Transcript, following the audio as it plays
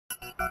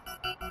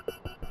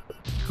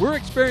We're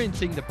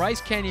experiencing the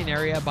Bryce Canyon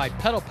area by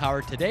pedal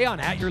power today on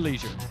At Your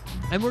Leisure,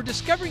 and we're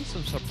discovering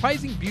some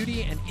surprising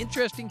beauty and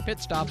interesting pit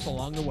stops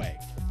along the way.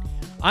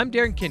 I'm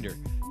Darren Kinder.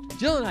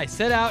 Jill and I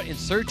set out in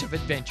search of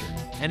adventure,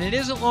 and it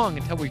isn't long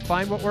until we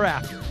find what we're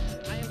after.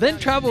 Then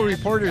travel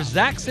reporter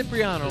Zach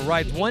Cipriano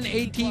rides one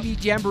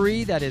ATV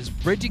jamboree that is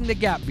bridging the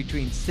gap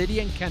between city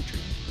and country.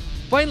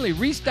 Finally,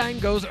 Reese Stein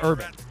goes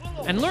urban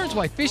and learns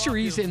why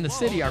fisheries in the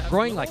city are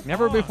growing like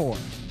never before.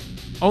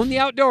 Own the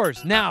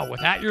outdoors now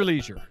with At Your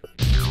Leisure.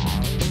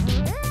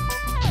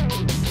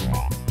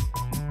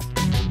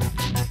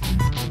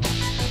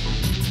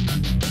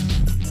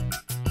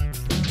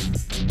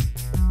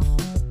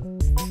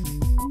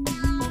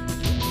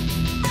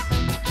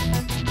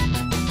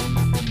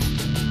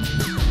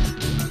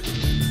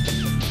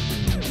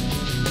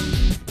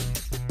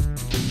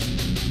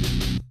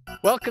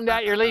 Welcome to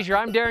At Your Leisure.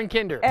 I'm Darren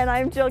Kinder. And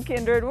I'm Jill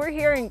Kinder, and we're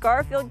here in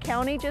Garfield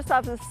County, just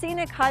off of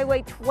Scenic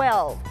Highway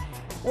 12.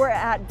 We're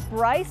at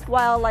Bryce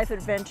Wildlife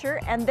Adventure,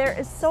 and there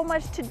is so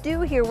much to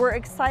do here. We're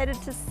excited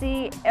to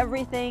see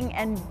everything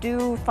and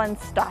do fun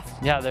stuff.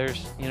 Yeah,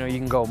 you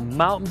can go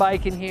mountain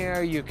biking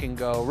here, you can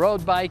go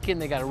road biking.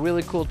 They got a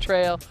really cool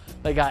trail.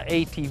 They got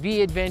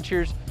ATV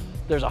adventures.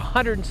 There's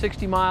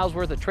 160 miles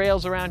worth of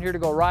trails around here to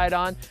go ride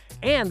on.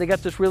 And they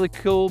got this really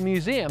cool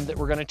museum that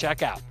we're gonna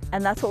check out.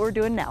 And that's what we're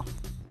doing now.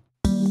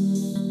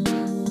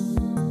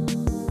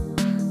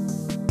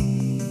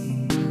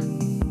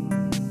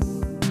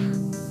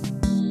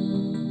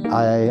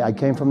 I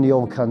came from the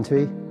old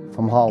country,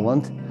 from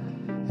Holland,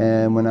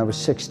 and when I was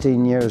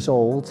 16 years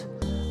old,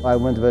 I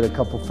went with a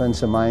couple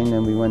friends of mine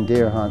and we went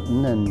deer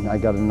hunting, and I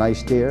got a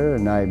nice deer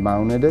and I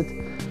mounted it,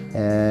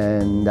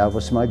 and that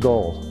was my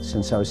goal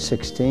since I was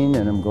 16,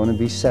 and I'm going to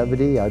be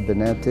 70. I've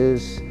been at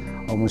this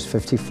almost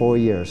 54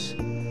 years.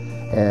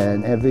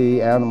 And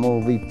every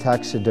animal we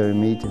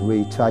taxidermied,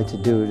 we try to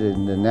do it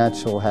in the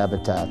natural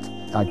habitat.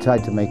 I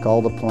tried to make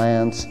all the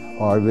plants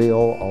are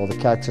real, all the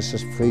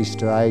cactuses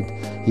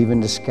freeze-dried, even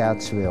the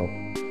scats real.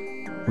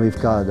 We've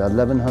got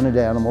 1,100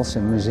 animals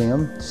in the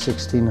museum,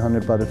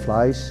 1,600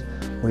 butterflies.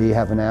 We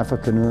have an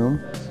African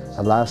room,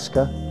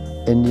 Alaska,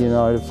 Indian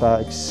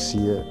artifacts,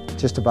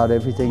 just about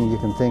everything you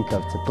can think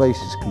of. The place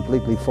is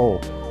completely full.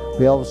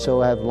 We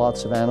also have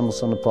lots of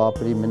animals on the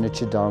property,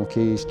 miniature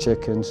donkeys,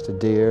 chickens, the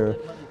deer,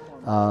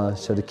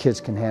 so the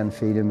kids can hand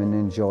feed them and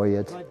enjoy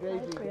it.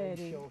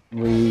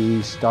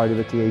 We started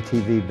with the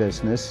ATV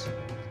business,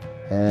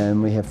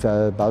 and we have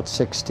about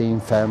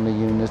 16 family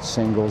units,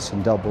 singles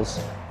and doubles.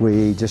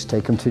 We just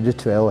take them to the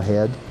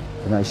trailhead,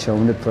 and I show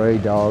them the prairie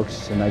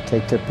dogs, and I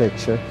take their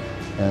picture.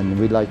 And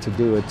we like to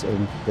do it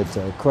at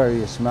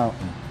Aquarius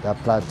Mountain.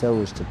 That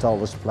plateau is the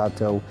tallest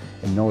plateau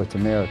in North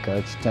America.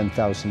 It's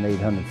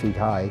 10,800 feet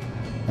high.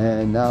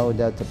 And now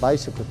that the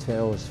bicycle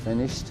trail is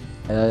finished,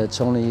 it's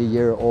only a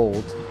year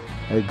old.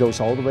 It goes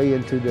all the way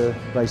into the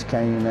Bryce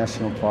Canyon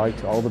National Park,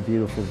 to all the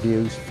beautiful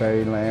views,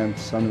 Fairyland,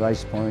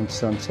 Sunrise Point,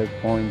 Sunset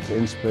Point,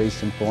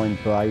 Inspiration Point,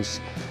 Bryce.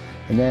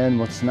 And then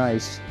what's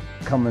nice,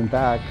 coming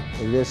back,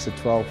 it is a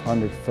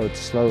 1,200 foot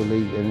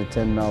slowly and the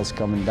 10 miles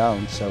coming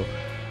down, so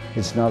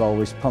it's not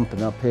always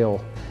pumping uphill.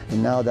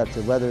 And now that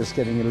the weather is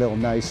getting a little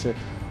nicer,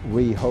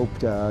 we hope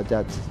that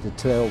the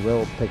trail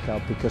will pick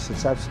up, because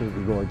it's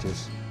absolutely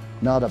gorgeous.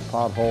 Not a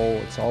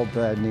pothole, it's all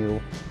brand new.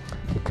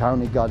 The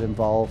county got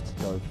involved,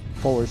 the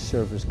Forest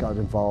Service got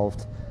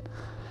involved.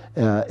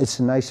 It's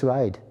a nice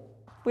ride.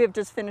 We have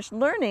just finished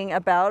learning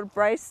about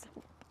Bryce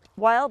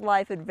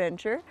Wildlife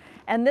Adventure,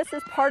 and this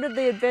is part of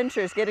the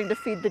adventures, getting to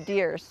feed the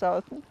deer.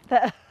 So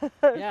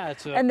yeah,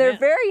 and they're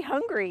very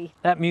hungry.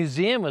 That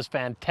museum was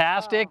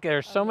fantastic.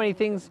 There's so many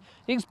things.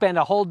 You can spend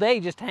a whole day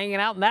just hanging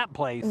out in that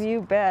place.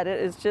 You bet. It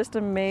is just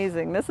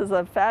amazing. This is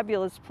a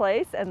fabulous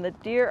place, and the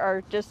deer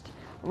are just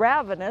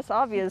ravenous,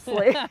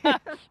 obviously.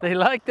 They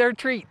like their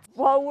treats.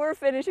 While we're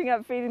finishing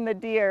up feeding the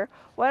deer,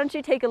 why don't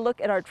you take a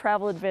look at our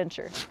travel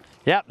adventure?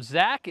 Yep,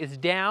 Zach is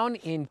down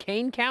in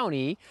Kane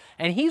County,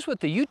 and he's with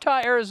the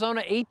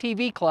Utah-Arizona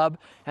ATV Club,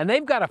 and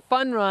they've got a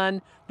fun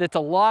run that's a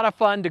lot of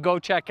fun to go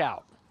check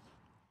out.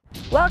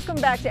 Welcome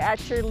back to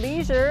At Your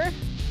Leisure.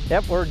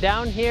 Yep, we're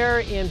down here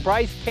in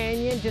Bryce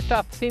Canyon, just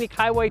off Scenic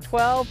Highway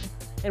 12,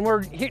 and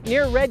we're here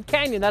near Red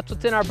Canyon. That's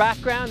what's in our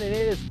background, and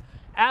it is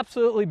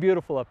absolutely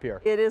beautiful up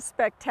here. It is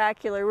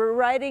spectacular. We're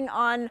riding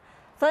on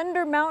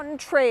Thunder Mountain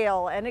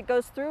Trail, and it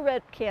goes through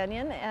Red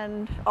Canyon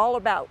and all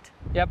about.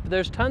 Yep,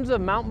 there's tons of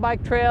mountain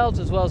bike trails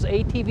as well as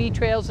ATV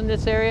trails in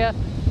this area,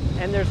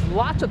 and there's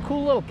lots of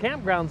cool little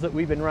campgrounds that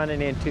we've been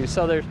running into,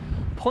 so there's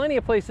plenty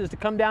of places to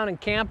come down and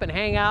camp and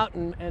hang out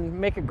and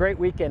make a great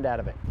weekend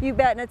out of it. You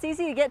bet, and it's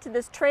easy to get to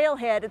this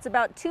trailhead. It's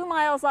about 2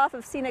 miles off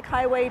of Scenic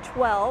Highway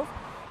 12.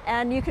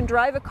 And you can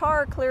drive a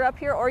car clear up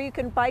here, or you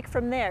can bike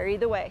from there,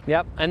 either way.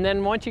 Yep, and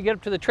then once you get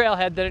up to the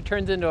trailhead, then it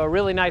turns into a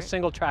really nice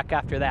single track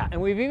after that.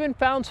 And we've even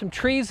found some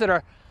trees that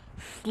are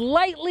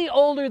slightly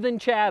older than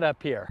Chad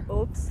up here.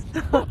 Oops.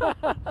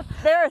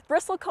 They're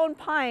bristlecone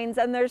pines,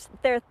 and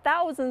they're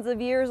thousands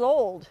of years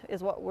old,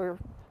 is what we're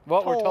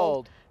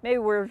told. Maybe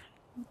we're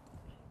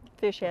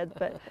fish heads,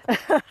 but,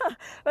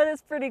 but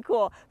it's pretty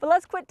cool. But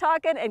let's quit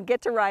talking and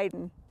get to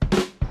riding.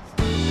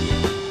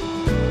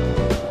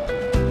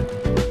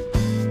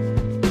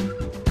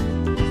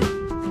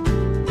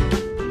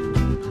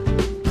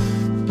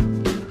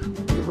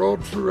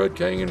 road through Red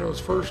Canyon was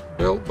first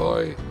built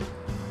by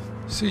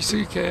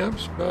CC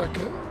camps back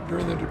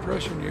during the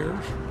Depression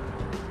years.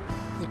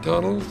 The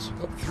tunnels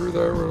up through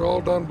there were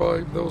all done by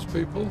those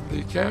people.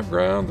 The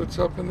campground that's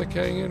up in the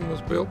canyon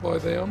was built by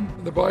them.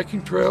 The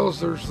biking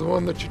trails, there's the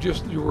one that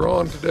you were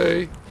on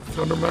today.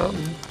 Thunder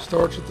Mountain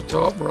starts at the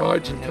top and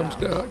rides and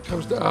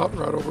comes out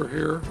right over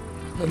here.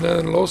 And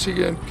then Losi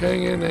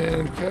Canyon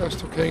and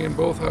Castle Canyon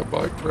both have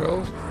bike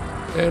trails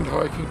and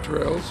hiking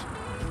trails.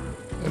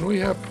 And we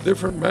have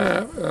different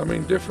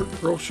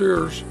different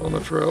brochures on the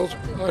trails.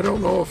 I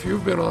don't know if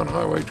you've been on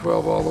Highway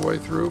 12 all the way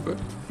through, but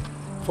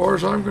as far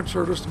as I'm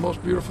concerned, it's the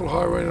most beautiful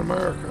highway in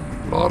America.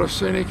 A lot of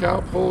scenic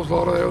outpoles, a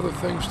lot of other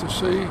things to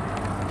see.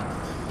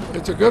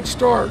 It's a good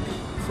start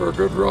for a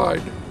good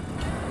ride.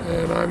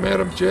 And I met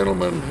a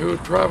gentleman who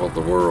had traveled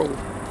the world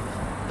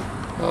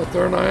out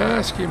there, and I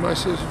asked him, I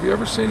says, have you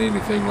ever seen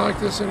anything like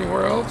this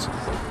anywhere else?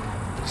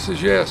 He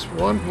says, yes,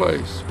 one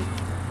place.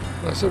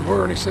 And I said,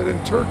 where? And he said,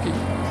 in Turkey.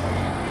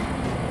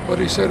 But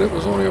he said it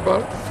was only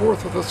about a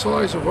fourth of the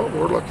size of what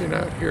we're looking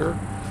at here.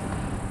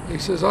 He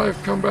says,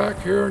 I've come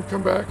back here and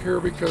come back here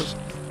because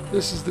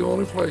this is the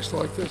only place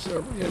like this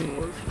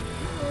anywhere.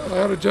 I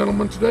had a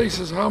gentleman today, he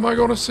says, how am I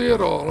going to see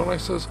it all? And I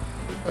says,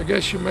 I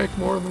guess you make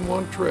more than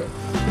one trip.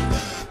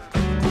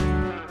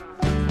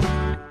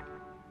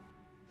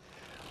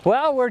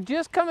 Well, we're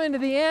just coming to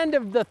the end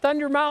of the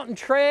Thunder Mountain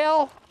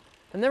Trail,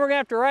 and then we're gonna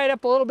have to ride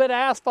up a little bit of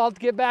asphalt to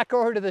get back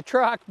over to the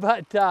truck,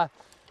 but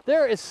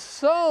there is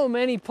so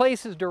many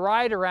places to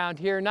ride around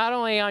here, not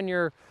only on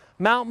your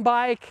mountain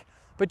bike,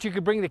 but you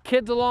could bring the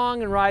kids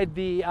along and ride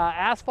the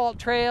asphalt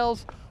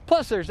trails.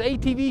 Plus there's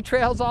ATV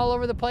trails all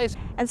over the place.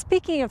 And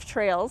speaking of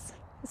trails,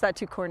 is that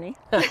too corny?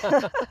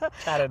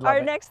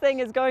 Our next thing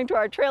is going to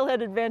our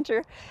trailhead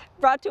adventure,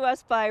 brought to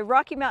us by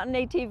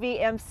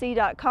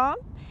RockyMountainATVMC.com.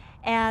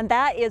 And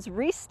that is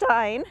Reese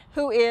Stein,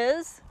 who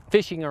is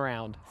fishing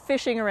around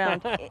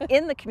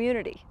in the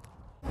community.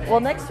 Well,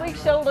 next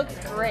week's show looks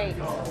great.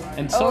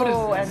 And so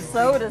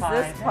does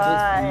this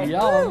pie.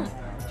 Yum.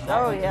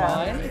 Oh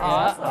yeah.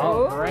 Awesome.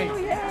 Oh, great.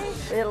 Yay.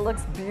 It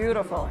looks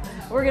beautiful.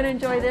 We're going to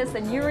enjoy this,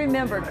 and you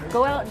remember,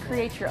 go out and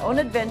create your own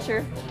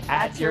adventure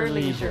at your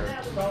leisure.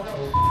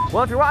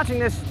 Well, if you're watching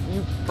this,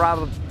 you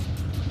probably...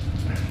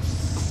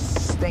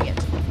 Dang it.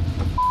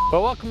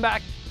 Well, welcome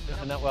back.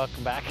 Not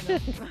welcome back.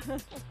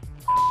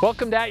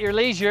 Welcome to At Your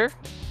Leisure.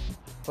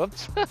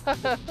 Whoops.